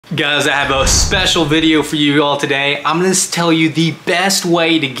Guys, I have a special video for you all today. I'm gonna tell you the best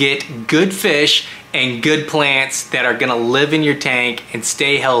way to get good fish and good plants that are gonna live in your tank and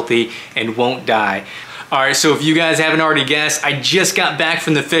stay healthy and won't die. All right, so if you guys haven't already guessed, I just got back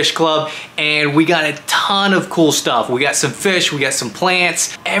from the fish club and we got a ton of cool stuff. We got some fish, we got some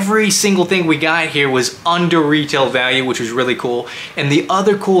plants. Every single thing we got here was under retail value, which was really cool. And the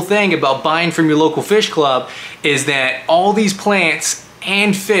other cool thing about buying from your local fish club is that all these plants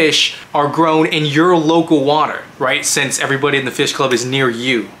and fish are grown in your local water, right? Since everybody in the fish club is near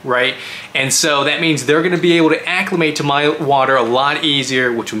you, right? And so that means they're gonna be able to acclimate to my water a lot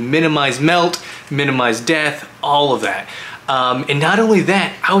easier, which will minimize melt, minimize death, all of that. And not only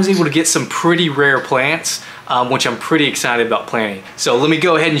that, I was able to get some pretty rare plants, which I'm pretty excited about planting. So let me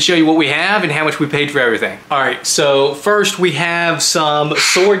go ahead and show you what we have and how much we paid for everything. All right, so first we have some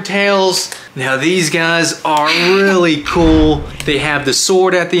swordtails. Now these guys are really cool. They have the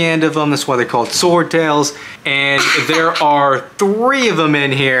sword at the end of them. That's why they're called swordtails. And there are 3 of them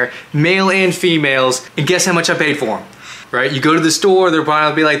in here, male and females. And guess how much I paid for them, right? You go to the store, they're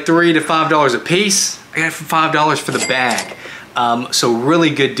probably like $3 to $5 a piece. I got it for $5 for the bag. So really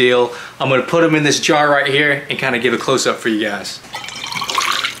good deal. I'm gonna put them in this jar right here and kind of give a close up for you guys.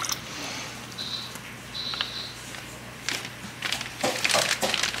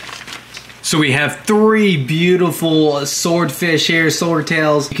 So we have 3 beautiful swordfish here,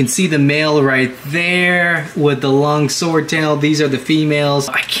 swordtails. You can see the male right there with the long swordtail. These are the females.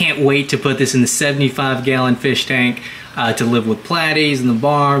 I can't wait to put this in the 75-gallon fish tank to live with platies and the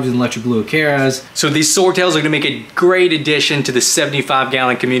barbs and electric blue acaras. So these swordtails are gonna make a great addition to the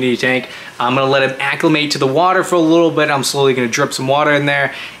 75-gallon community tank. I'm gonna let them acclimate to the water for a little bit. I'm slowly gonna drip some water in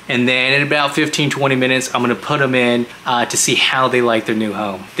there. And then in about 15-20 minutes, I'm gonna put them in to see how they like their new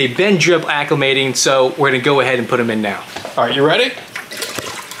home. They've been drip acclimating, so we're gonna go ahead and put them in now. All right, you ready?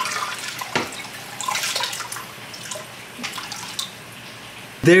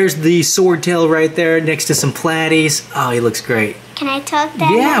 There's the swordtail right there next to some platies. Oh, he looks great. Can I talk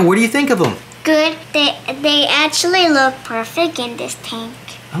that? Yeah, what do you think of them? Good. They actually look perfect in this tank.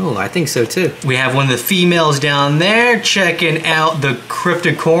 Oh, I think so too. We have one of the females down there checking out the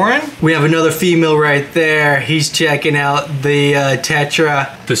cryptocorin. We have another female right there. He's checking out the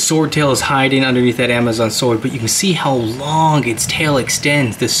tetra. The swordtail is hiding underneath that Amazon sword, but you can see how long its tail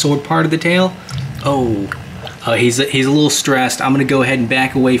extends. The sword part of the tail. Oh. He's a little stressed. I'm gonna go ahead and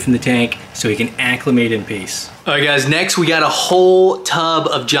back away from the tank so he can acclimate in peace. All right guys, next we got a whole tub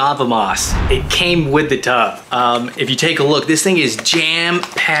of Java moss. It came with the tub. If you take a look, this thing is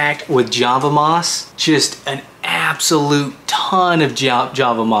jam-packed with Java moss. Just an absolute ton of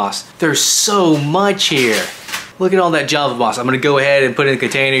Java moss. There's so much here. Look at all that Java moss. I'm gonna go ahead and put it in a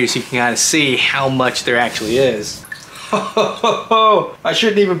container so you can kind of see how much there actually is. I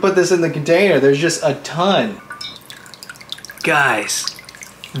shouldn't even put this in the container. There's just a ton. Guys,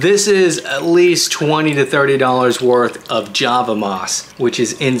 this is at least $20 to $30 worth of Java moss, which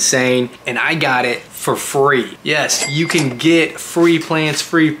is insane, and I got it for free. Yes, you can get free plants,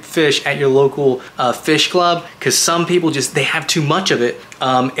 free fish at your local fish club, because some people they have too much of it,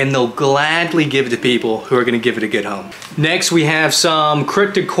 and they'll gladly give it to people who are gonna give it a good home. Next, we have some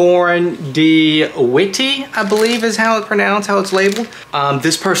Cryptocorin de Witty, I believe is how it's pronounced, how it's labeled.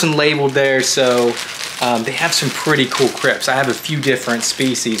 This person labeled there, so they have some pretty cool crypts. I have a few different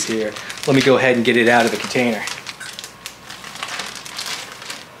species here. Let me go ahead and get it out of the container.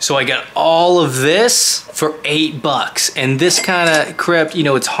 So I got all of this for $8. And this kind of crypt, you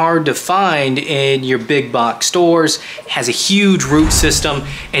know, it's hard to find in your big box stores. It has a huge root system.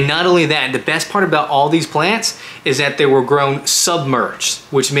 And not only that, the best part about all these plants is that they were grown submerged,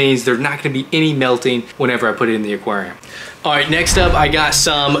 which means there's not gonna be any melting whenever I put it in the aquarium. All right, next up, I got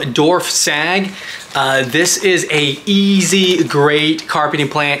some dwarf sag. This is a easy, great carpeting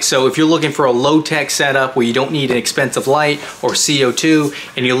plant. So if you're looking for a low-tech setup where you don't need an expensive light or CO2,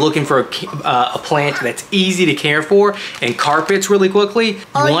 and you're looking for a plant that's easy to care for and carpets really quickly, you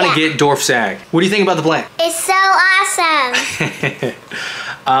wanna get dwarf sag. What do you think about the plant? It's so awesome.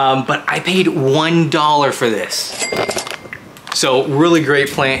 But I paid $1 for this. So really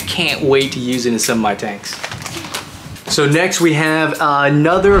great plant. Can't wait to use it in some of my tanks. So next we have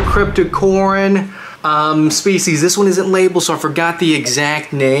another Cryptocorin species. This one isn't labeled, so I forgot the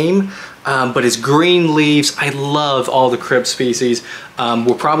exact name, but it's green leaves. I love all the crypt species.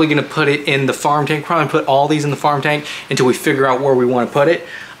 We're probably gonna put it in the farm tank, probably put all these in the farm tank until we figure out where we wanna put it.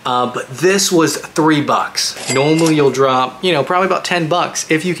 But this was $3. Normally you'll drop, you know, probably about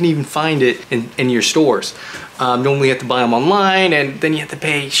 $10 if you can even find it in your stores. Normally you have to buy them online and then you have to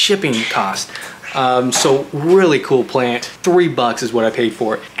pay shipping costs. So really cool plant. $3 is what I paid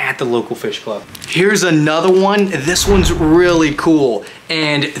for it. at the local fish club. Here's another one. This one's really cool,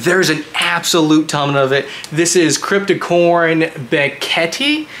 and there's an absolute ton of it. This is Cryptocorin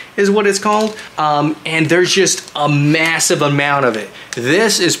becketii is what it's called, and there's just a massive amount of it.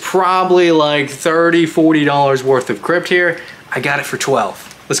 This is probably like $30, $40 worth of crypt here. I got it for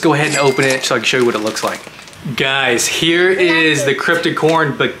 12. Let's go ahead and open it so I can show you what it looks like. Guys, here is the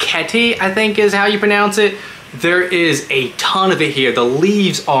Cryptocorin becketii, I think is how you pronounce it. There is a ton of it here. The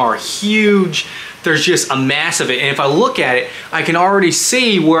leaves are huge. There's just a mass of it. And if I look at it, I can already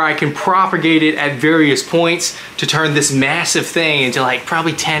see where I can propagate it at various points to turn this massive thing into like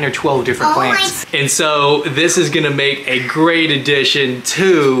probably 10 or 12 different plants. And so this is gonna make a great addition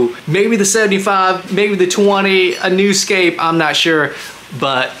to maybe the 75, maybe the 20, a new scape, I'm not sure,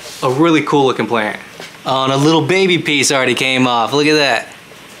 but a really cool looking plant. Oh, and a little baby piece already came off. Look at that.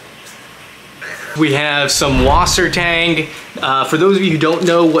 We have some wassertang. For those of you who don't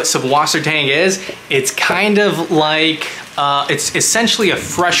know what some wassertang is, it's kind of like, it's essentially a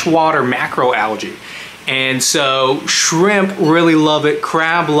freshwater macroalgae. And so shrimp really love it,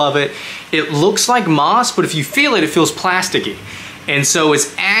 crab love it. It looks like moss, but if you feel it, it feels plasticky. And so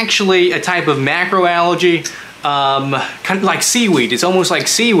it's actually a type of macroalgae, kind of like seaweed. It's almost like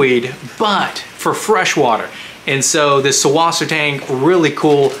seaweed, but for freshwater. And so this wassertang, really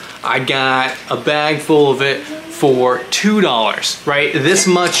cool. I got a bag full of it for $2, right? This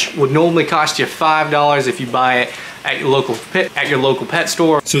much would normally cost you $5 if you buy it at your local pet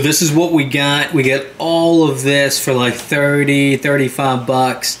store. So this is what we got. We get all of this for like 30, 35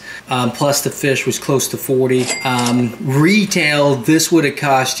 bucks. Plus the fish was close to 40. Retail, this would have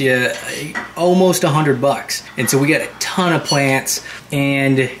cost you almost 100 bucks. And so we got a ton of plants,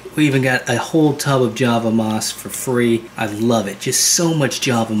 and we even got a whole tub of Java moss for free. I love it. Just so much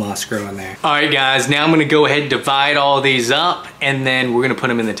Java moss growing there. All right, guys, now I'm gonna go ahead and divide all these up, and then we're gonna put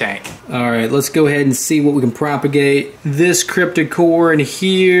them in the tank. All right, let's go ahead and see what we can propagate. This Cryptocorin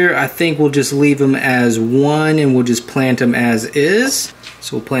here, I think we'll just leave them as one, and we'll just plant them as is.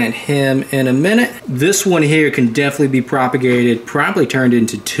 So we'll plant him in a minute. This one here can definitely be propagated, probably turned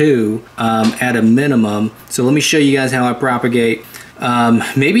into two at a minimum. So let me show you guys how I propagate.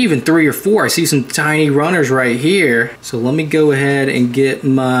 Maybe even 3 or 4. I see some tiny runners right here. So let me go ahead and get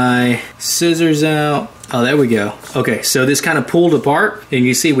my scissors out. Oh, there we go. Okay, so this kind of pulled apart, and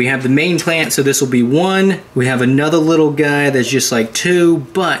you see we have the main plant, so this will be 1. We have another little guy that's just like 2,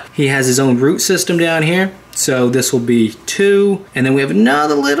 but he has his own root system down here. So this will be 2, and then we have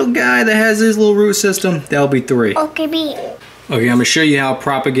another little guy that has his little root system. That'll be 3. Okay, B. Okay, I'm gonna show you how to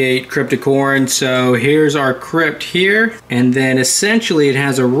propagate Cryptocorin. So here's our crypt here, and then essentially it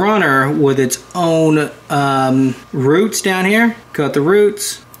has a runner with its own roots down here. Cut the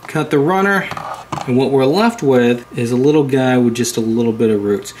roots, cut the runner, and what we're left with is a little guy with just a little bit of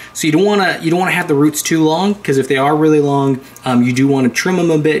roots. So you don't want to have the roots too long, because if they are really long, you do want to trim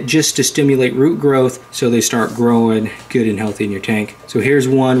them a bit just to stimulate root growth so they start growing good and healthy in your tank. So here's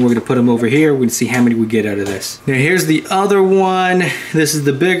one. We're going to put them over here. We're going to see how many we get out of this. Now here's the other one. This is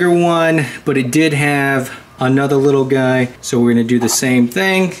the bigger one, but it did have another little guy. So we're going to do the same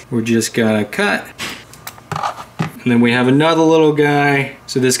thing. We're just going to cut. And then we have another little guy.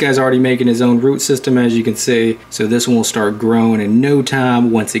 So this guy's already making his own root system, as you can see. So this one will start growing in no time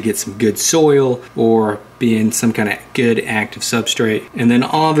once it gets some good soil or being some kind of good active substrate. And then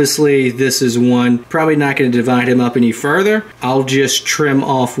obviously this is one, probably not going to divide him up any further. I'll just trim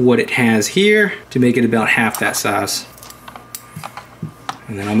off what it has here to make it about half that size.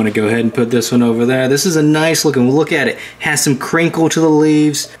 And then I'm gonna go ahead and put this one over there. This is a nice looking, look at it. Has some crinkle to the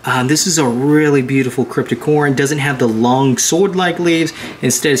leaves. This is a really beautiful Cryptocorin. Doesn't have the long sword-like leaves.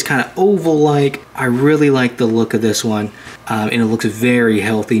 Instead, it's kind of oval-like. I really like the look of this one. And it looks very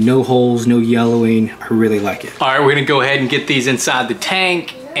healthy. No holes, no yellowing. I really like it. All right, we're gonna go ahead and get these inside the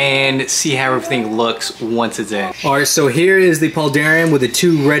tank and see how everything looks once it's in. All right, so here is the Pauldarium with the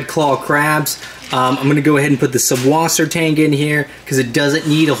 2 red claw crabs. I'm gonna go ahead and put the subwassertang in here because it doesn't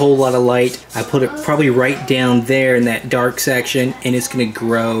need a whole lot of light. I put it probably right down there in that dark section, and it's gonna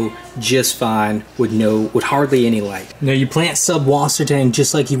grow just fine with hardly any light. Now you plant subwassertang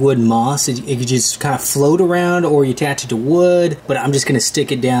just like you would moss. It could just kind of float around, or you attach it to wood, but I'm just gonna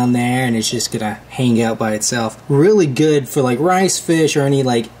stick it down there and it's just gonna hang out by itself. Really good for like rice fish or any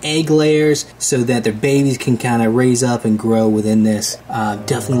like egg layers so that their babies can kind of raise up and grow within this.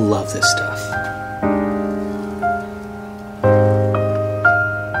 Definitely love this stuff.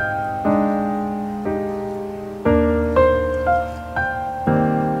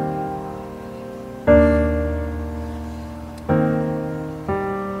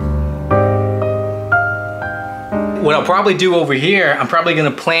 What I'll probably do over here, I'm probably gonna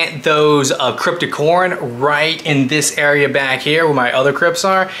plant those cryptocorn right in this area back here where my other crypts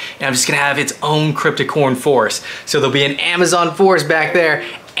are, and I'm just gonna have its own cryptocorn forest. So there'll be an Amazon forest back there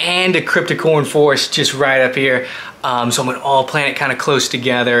and a cryptocorn forest just right up here. So I'm gonna all plant it kind of close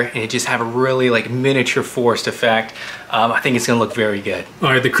together and just have a really like miniature forest effect. I think it's gonna look very good. All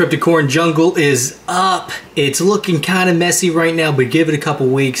right, the cryptocorn jungle is up. It's looking kind of messy right now, but give it a couple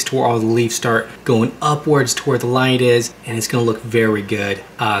weeks to where all the leaves start going upwards to where the light is, and it's gonna look very good.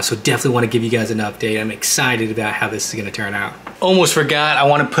 So definitely wanna give you guys an update. I'm excited about how this is gonna turn out. Almost forgot, I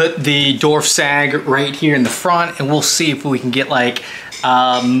wanna put the dwarf sag right here in the front, and we'll see if we can get like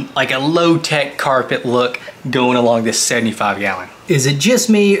a low-tech carpet look going along this 75-gallon. Is it just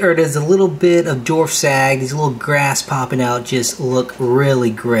me, or does a little bit of dwarf sag, these little grass popping out, just look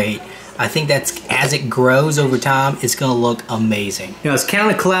really great? I think that's, as it grows over time, it's gonna look amazing. Now it's kind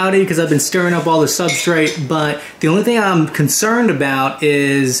of cloudy because I've been stirring up all the substrate, but the only thing I'm concerned about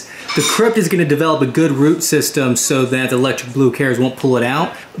is the crypt is gonna develop a good root system so that the electric blue carrots won't pull it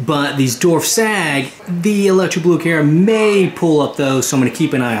out. But these dwarf sag, the electric blue carrot may pull up those, so I'm gonna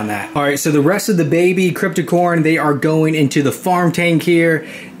keep an eye on that. All right, so the rest of the baby cryptocorn, they are going into the farm tank here.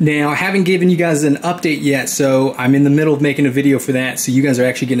 Now, I haven't given you guys an update yet, so I'm in the middle of making a video for that, so you guys are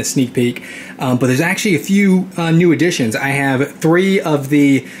actually getting a sneak peek. But there's actually a few new additions. I have 3 of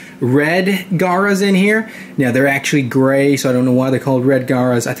the red garas in here. Now, they're actually gray, so I don't know why they're called red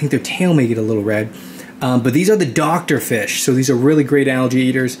garas. I think their tail may get a little red. But these are the doctor fish, so these are really great algae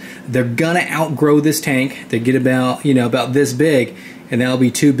eaters. They're gonna outgrow this tank. They get about, about this big, and that'll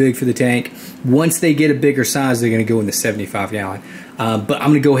be too big for the tank. Once they get a bigger size, they're gonna go in the 75-gallon. But I'm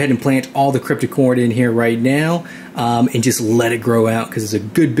gonna go ahead and plant all the cryptocorn in here right now and just let it grow out because there's a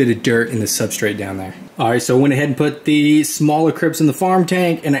good bit of dirt in the substrate down there. All right, so I went ahead and put the smaller crypts in the farm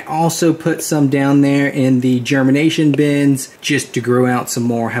tank, and I also put some down there in the germination bins just to grow out some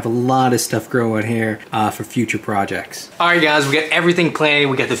more. Have a lot of stuff growing here for future projects. All right, guys, we got everything planted.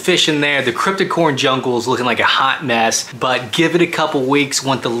 We got the fish in there. The cryptocorn jungle is looking like a hot mess, but give it a couple weeks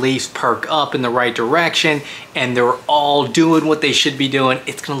once the leaves perk up in the right direction and they're all doing what they should be doing.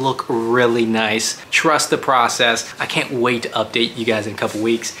 It's gonna look really nice. Trust the process. I can't wait to update you guys in a couple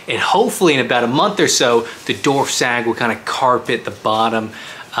weeks. And hopefully in about a month or so, the dwarf sag will kind of carpet the bottom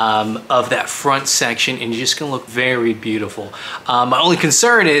of that front section, and it's just gonna look very beautiful. My only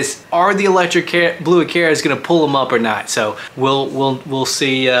concern is, are the electric blue carrots gonna pull them up or not? So we'll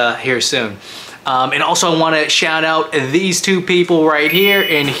see here soon. And also I want to shout out these 2 people right here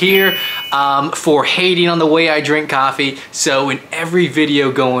and here for hating on the way I drink coffee. So in every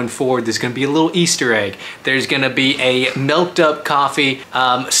video going forward, there's going to be a little Easter egg. There's going to be a milked up coffee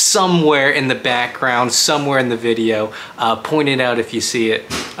somewhere in the background, somewhere in the video. Point it out if you see it,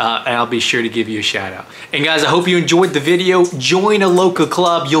 and I'll be sure to give you a shout out. And guys, I hope you enjoyed the video. Join a local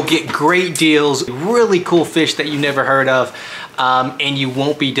club. You'll get great deals, really cool fish that you never heard of. And you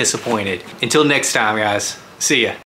won't be disappointed. Until next time, guys. See ya.